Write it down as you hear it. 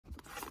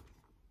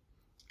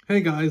Hey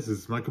guys,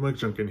 it's Michael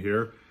McJunkin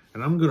here,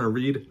 and I'm gonna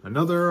read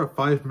another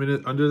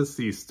 5-minute Under the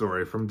Sea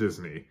story from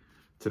Disney.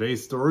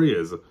 Today's story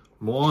is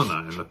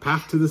Moana and the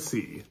Path to the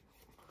Sea.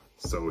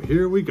 So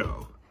here we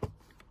go.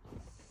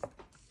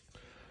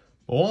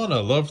 Moana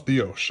loved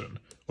the ocean.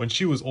 When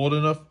she was old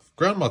enough,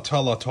 Grandma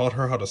Tala taught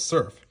her how to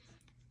surf.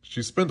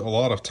 She spent a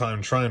lot of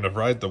time trying to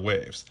ride the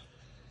waves.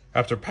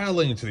 After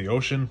paddling into the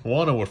ocean,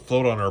 Moana would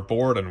float on her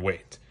board and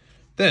wait.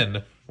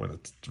 Then, when the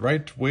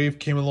right wave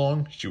came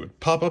along, she would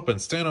pop up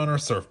and stand on her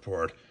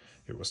surfboard.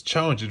 It was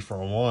challenging for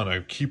Moana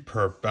to keep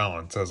her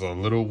balance as a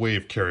little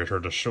wave carried her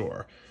to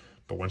shore.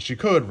 But when she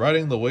could,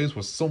 riding the waves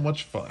was so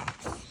much fun.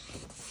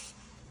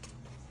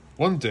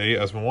 One day,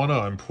 as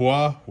Moana and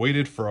Pua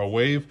waited for a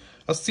wave,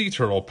 a sea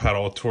turtle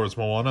paddled towards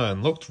Moana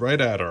and looked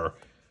right at her.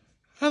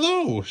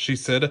 "Hello," she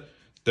said.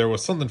 There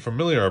was something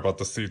familiar about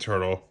the sea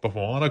turtle, but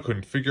Moana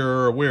couldn't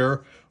figure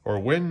where or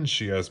when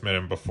she has met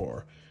him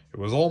before. It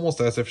was almost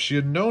as if she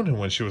had known him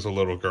when she was a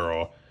little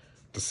girl.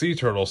 The sea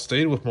turtle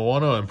stayed with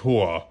Moana and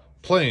Pua,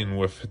 playing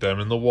with them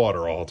in the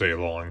water all day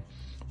long.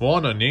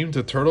 Moana named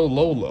the turtle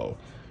Lolo.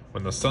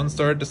 When the sun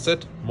started to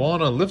set,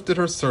 Moana lifted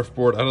her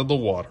surfboard out of the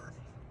water.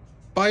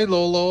 "Bye,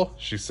 Lolo,"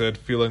 she said,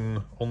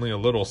 feeling only a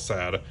little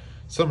sad.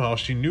 Somehow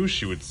she knew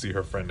she would see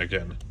her friend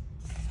again.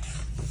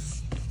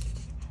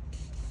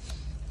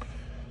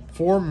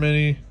 For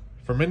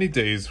many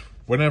days,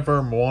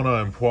 whenever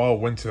Moana and Pua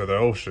went to the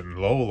ocean,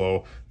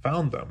 Lolo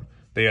found them.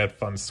 They had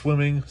fun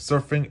swimming,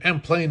 surfing,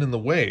 and playing in the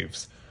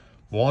waves.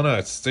 Moana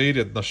had stayed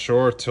at the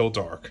shore till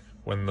dark,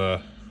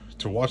 to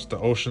watch the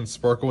ocean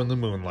sparkle in the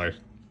moonlight.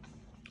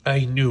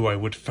 "I knew I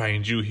would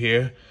find you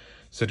here,"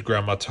 said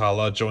Grandma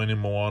Tala, joining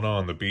Moana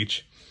on the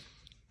beach.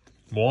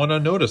 Moana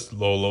noticed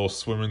Lolo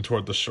swimming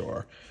toward the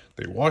shore.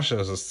 They watched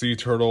as the sea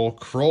turtle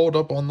crawled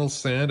up on the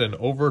sand and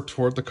over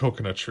toward the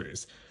coconut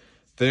trees.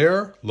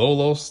 There,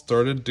 Lolo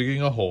started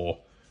digging a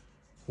hole.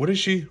 What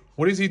is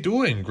he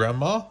doing,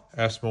 Grandma?"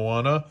 asked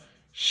Moana.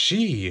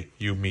 "She,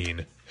 you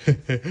mean,"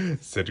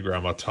 said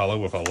Grandma Tala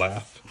with a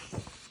laugh.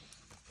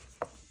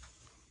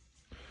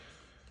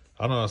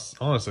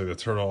 Honestly, the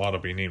turtle ought to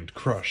be named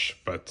Crush,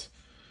 but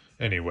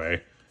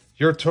anyway.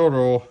 "Your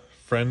turtle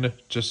friend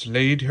just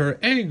laid her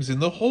eggs in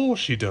the hole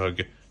she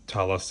dug,"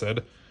 Tala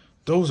said.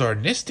 "Those are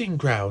nesting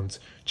grounds.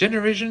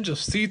 Generations of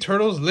sea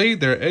turtles laid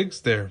their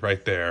eggs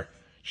right there."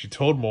 She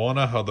told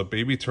Moana how the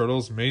baby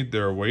turtles made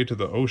their way to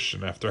the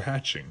ocean after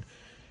hatching.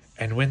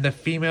 "And when the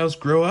females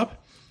grow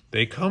up,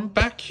 they come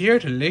back here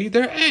to lay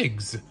their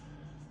eggs."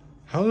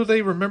 "How do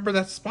they remember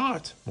that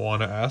spot?"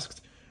 Moana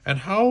asked. "And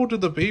how do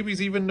the babies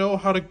even know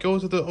how to go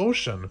to the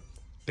ocean?"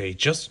 "They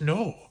just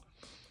know."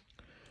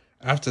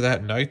 After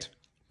that night,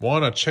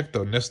 Moana checked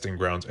the nesting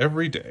grounds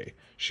every day.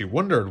 She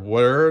wondered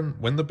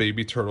when the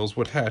baby turtles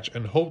would hatch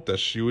and hoped that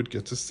she would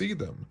get to see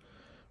them.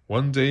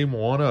 One day,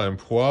 Moana and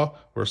Pua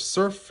were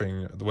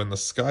surfing when the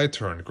sky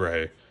turned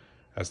gray.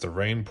 As the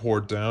rain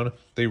poured down,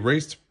 they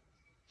raced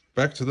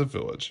back to the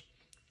village.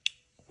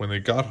 When they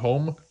got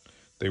home,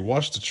 they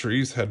watched the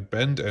trees had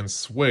bent and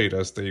swayed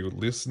as they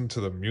listened to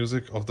the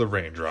music of the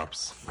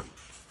raindrops.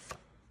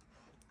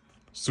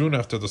 Soon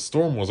after the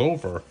storm was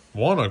over,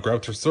 Moana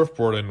grabbed her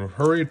surfboard and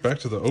hurried back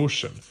to the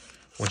ocean.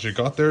 When she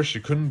got there, she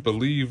couldn't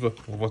believe her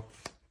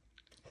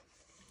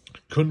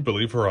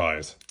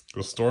eyes.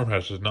 The storm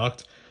had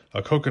knocked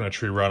a coconut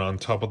tree right on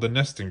top of the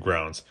nesting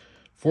grounds.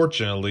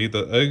 Fortunately,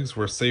 the eggs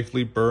were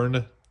safely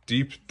burned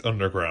deep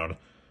underground.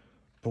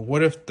 But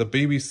what if the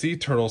baby sea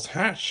turtles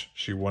hatch?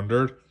 She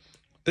wondered.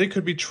 They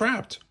could be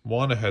trapped.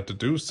 Moana had to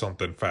do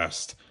something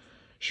fast.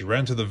 She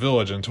ran to the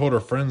village and told her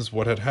friends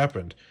what had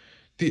happened.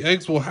 "The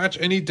eggs will hatch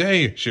any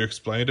day," she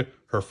explained.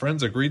 Her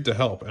friends agreed to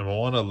help, and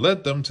Moana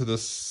led them to the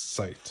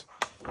site.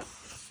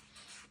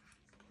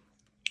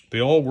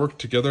 They all worked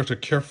together to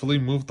carefully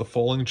move the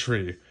falling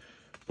tree.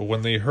 But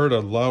when they heard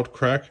a loud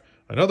crack,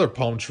 another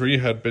palm tree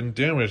had been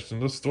damaged in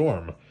the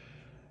storm,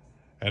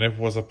 and it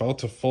was about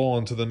to fall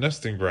into the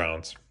nesting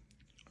grounds.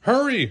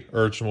 "Hurry!"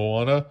 urged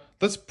Moana.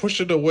 "Let's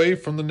push it away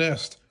from the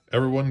nest."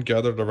 Everyone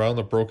gathered around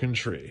the broken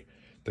tree.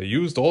 They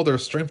used all their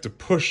strength to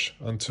push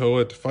until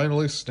it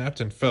finally snapped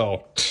and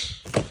fell.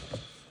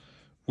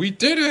 "We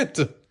did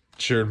it!"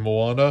 cheered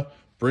Moana,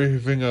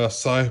 breathing a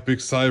big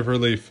sigh of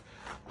relief.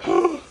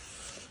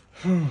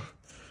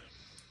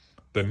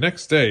 The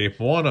next day,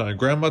 Moana and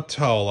Grandma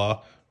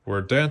Tala were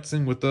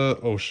dancing with the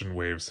ocean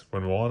waves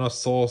when Moana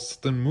saw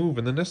something move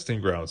in the nesting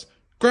grounds.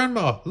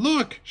 "Grandma,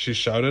 look!" she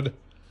shouted.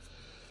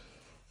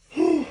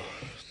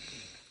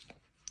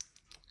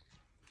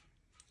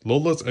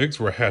 Lola's eggs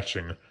were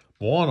hatching.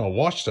 Moana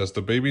watched as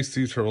the baby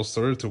sea turtles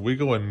started to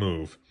wiggle and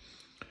move,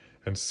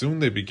 and soon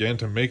they began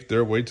to make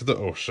their way to the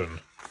ocean.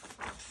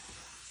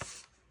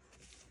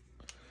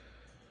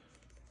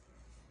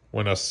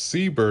 When a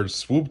seabird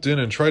swooped in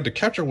and tried to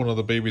capture one of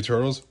the baby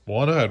turtles,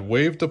 Moana had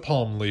waved a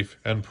palm leaf,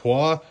 and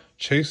Pua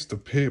chased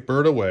the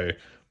bird away.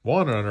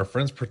 Moana and her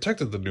friends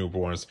protected the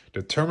newborns,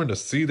 determined to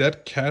see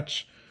that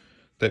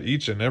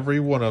each and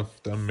every one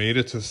of them made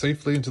it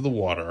safely into the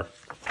water.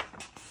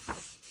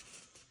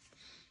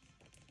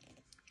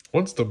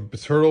 Once the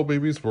turtle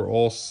babies were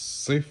all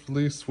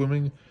safely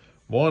swimming,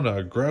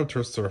 Moana grabbed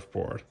her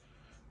surfboard,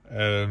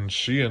 and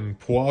she and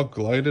Pua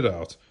glided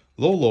out.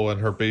 Lolo and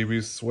her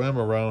babies swam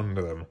around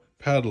them,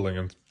 paddling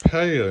and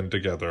playing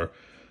together.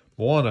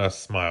 Moana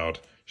smiled.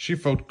 She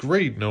felt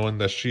great knowing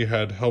that she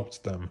had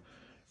helped them,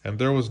 and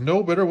there was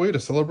no better way to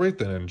celebrate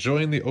than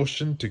enjoying the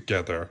ocean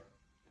together.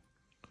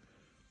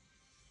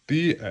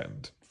 The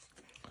end.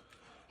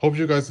 Hope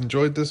you guys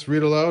enjoyed this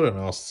read aloud, and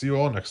I'll see you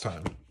all next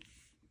time.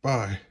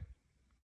 Bye.